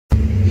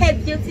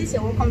beauties,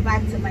 and welcome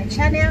back to my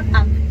channel.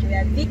 I'm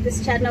Vick. This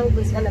channel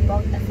is all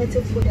about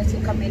effective product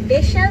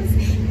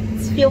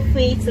recommendations. Feel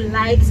free to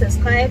like,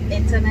 subscribe,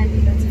 and turn on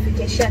the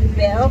notification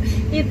bell.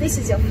 If this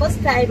is your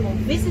first time of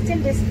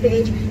visiting this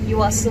page,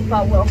 you are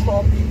super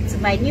welcome. To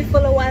my new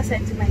followers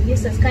and to my new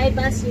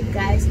subscribers, you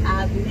guys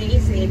are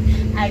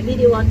amazing. I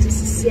really want to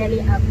sincerely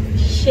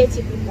appreciate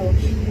you people.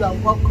 You are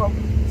welcome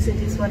to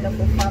this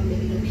wonderful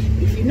family.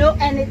 If you know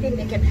anything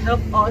that can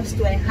help us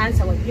to enhance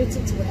our beauty,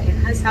 to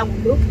enhance how we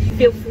look,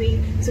 feel free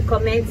to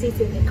comment it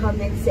in the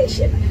comment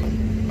section.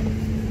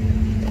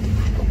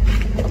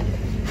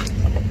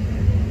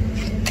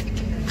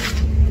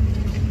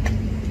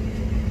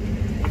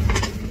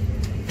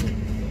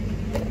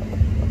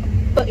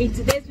 So in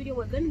today's video,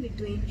 we're going to be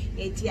doing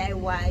a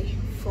DIY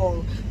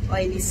for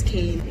oily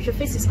skin. If your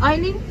face is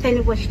oily,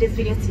 kindly watch this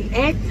video to the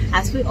end.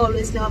 As we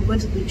always know, I'm going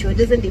to be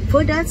introducing the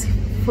products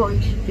for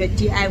your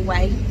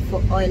DIY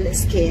for oily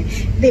skin.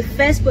 The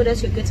first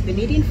product you're going to be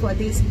needing for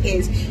this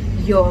is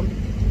your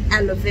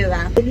aloe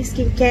vera oily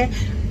skincare.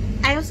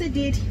 I also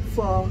did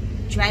for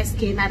dry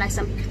skin, and as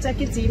I'm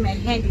talking to you, my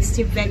hand is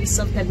still very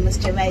soft and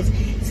moisturized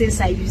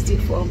since I used it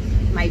for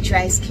my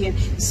dry skin.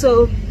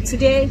 So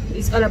today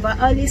is all about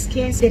oily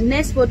skin. The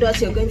next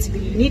product you're going to be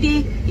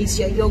needing is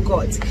your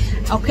yogurt.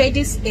 Okay,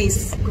 this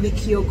is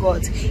Greek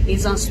yogurt.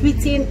 It's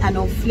unsweetened and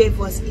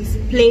unflavored. It's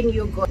plain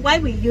yogurt. Why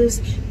we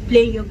use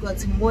plain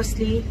yogurt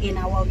mostly in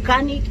our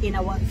organic, in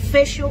our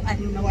facial,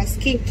 and in our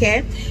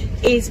skincare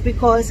is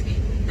because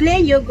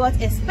plain yogurt,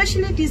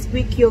 especially this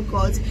Greek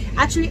yogurt,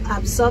 actually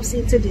absorbs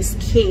into the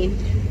skin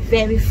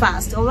very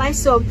fast. All right,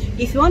 so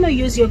if you want to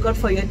use yogurt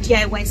for your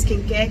DIY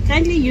skincare,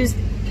 kindly use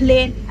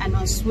plain and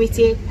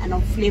unsweetened and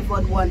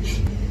unflavored one.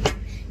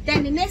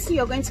 Then the next thing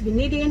you're going to be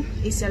needing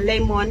is a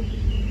lemon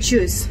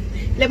juice.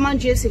 Lemon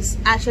juice is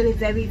actually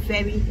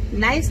very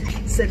nice.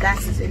 So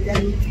that's it.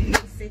 Let me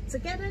mix it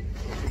together.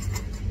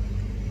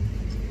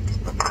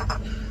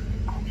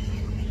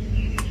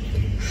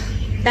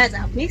 That's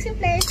our mixing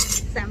plate.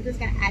 So I'm just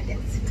gonna add it.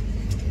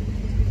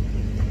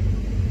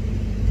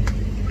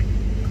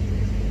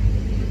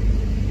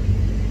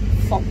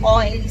 For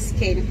oily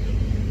skin.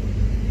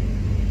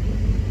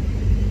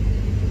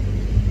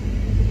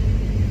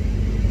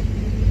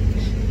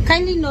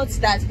 Kindly note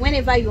that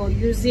whenever you're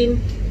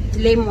using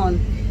lemon,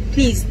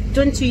 please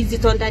don't use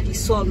it under the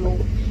sun. No,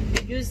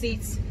 use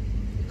it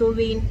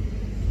during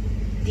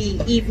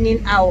the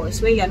evening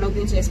hours when you're not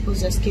going to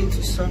expose your skin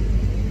to sun.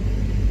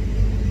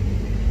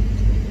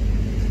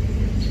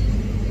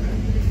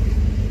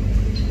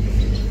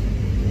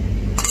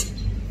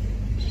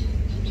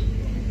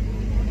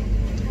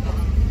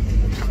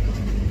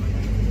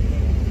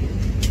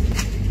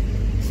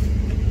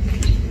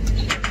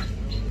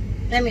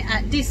 Let me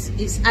add, this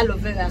is aloe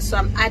vera, so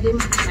I'm adding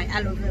my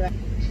aloe vera.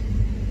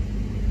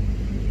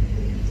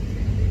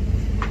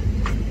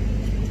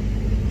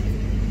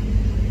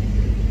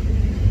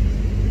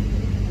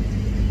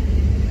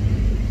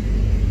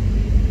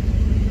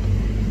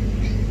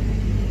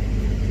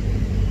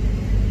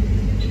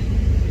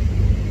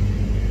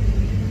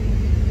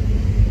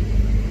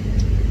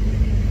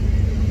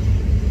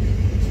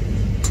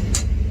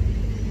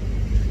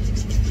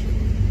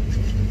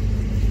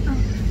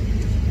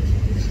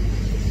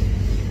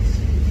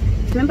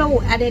 Remember,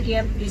 what we added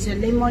here is your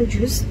lemon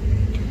juice,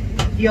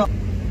 your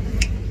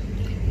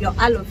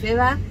aloe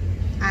vera,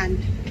 and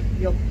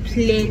your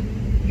plain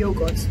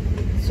yogurt.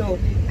 So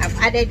I've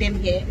added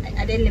them here. I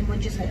added lemon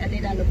juice, I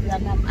added aloe vera,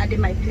 and I'm adding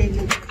my plain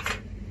yogurt.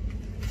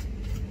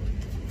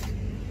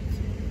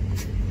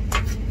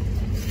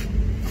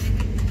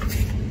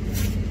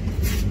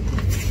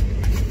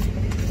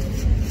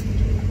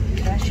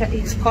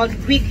 Actually, it's called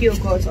Greek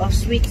yogurt or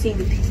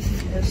sweetened,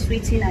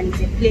 and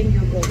it's a plain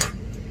yogurt.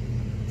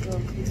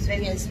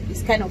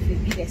 It's kind of a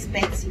bit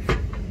expensive,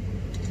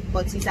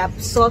 but it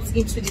absorbs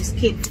into the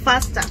skin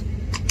faster.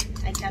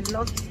 I can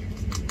lock it.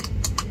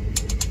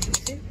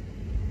 See?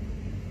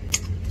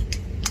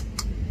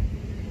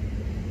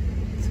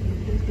 So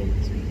I'm just going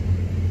to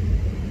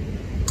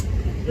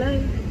apply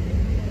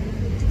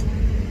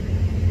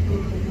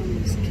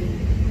on the skin.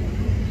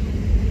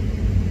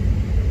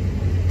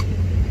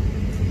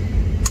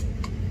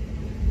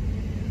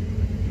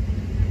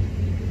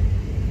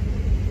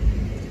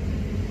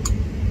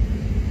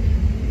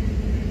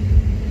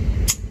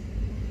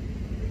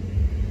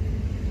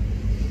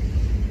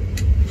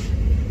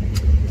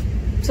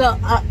 So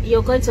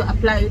you're going to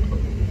apply it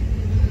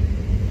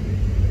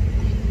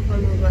all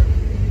over.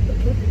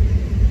 Okay,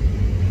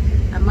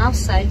 I'm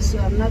outside, so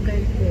I'm not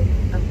going to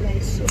apply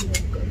so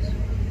much.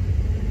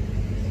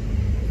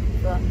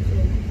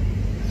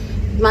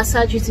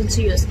 Massage it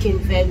into your skin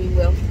very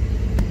well.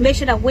 Make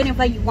sure that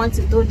whenever you want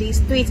to do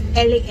this, do it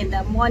early in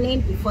the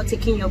morning before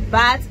taking your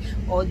bath,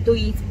 or do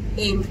it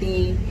in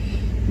the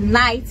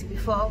night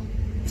before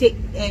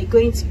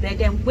going to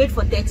bed, and wait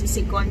for 30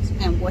 seconds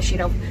and wash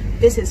it off.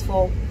 This is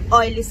for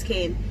oily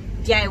skin,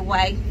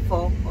 DIY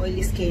for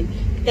oily skin.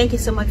 Thank you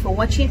so much for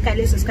watching.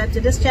 Kindly subscribe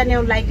to this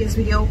channel, like this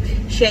video,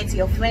 share it to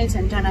your friends,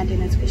 and turn on the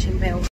notification bell.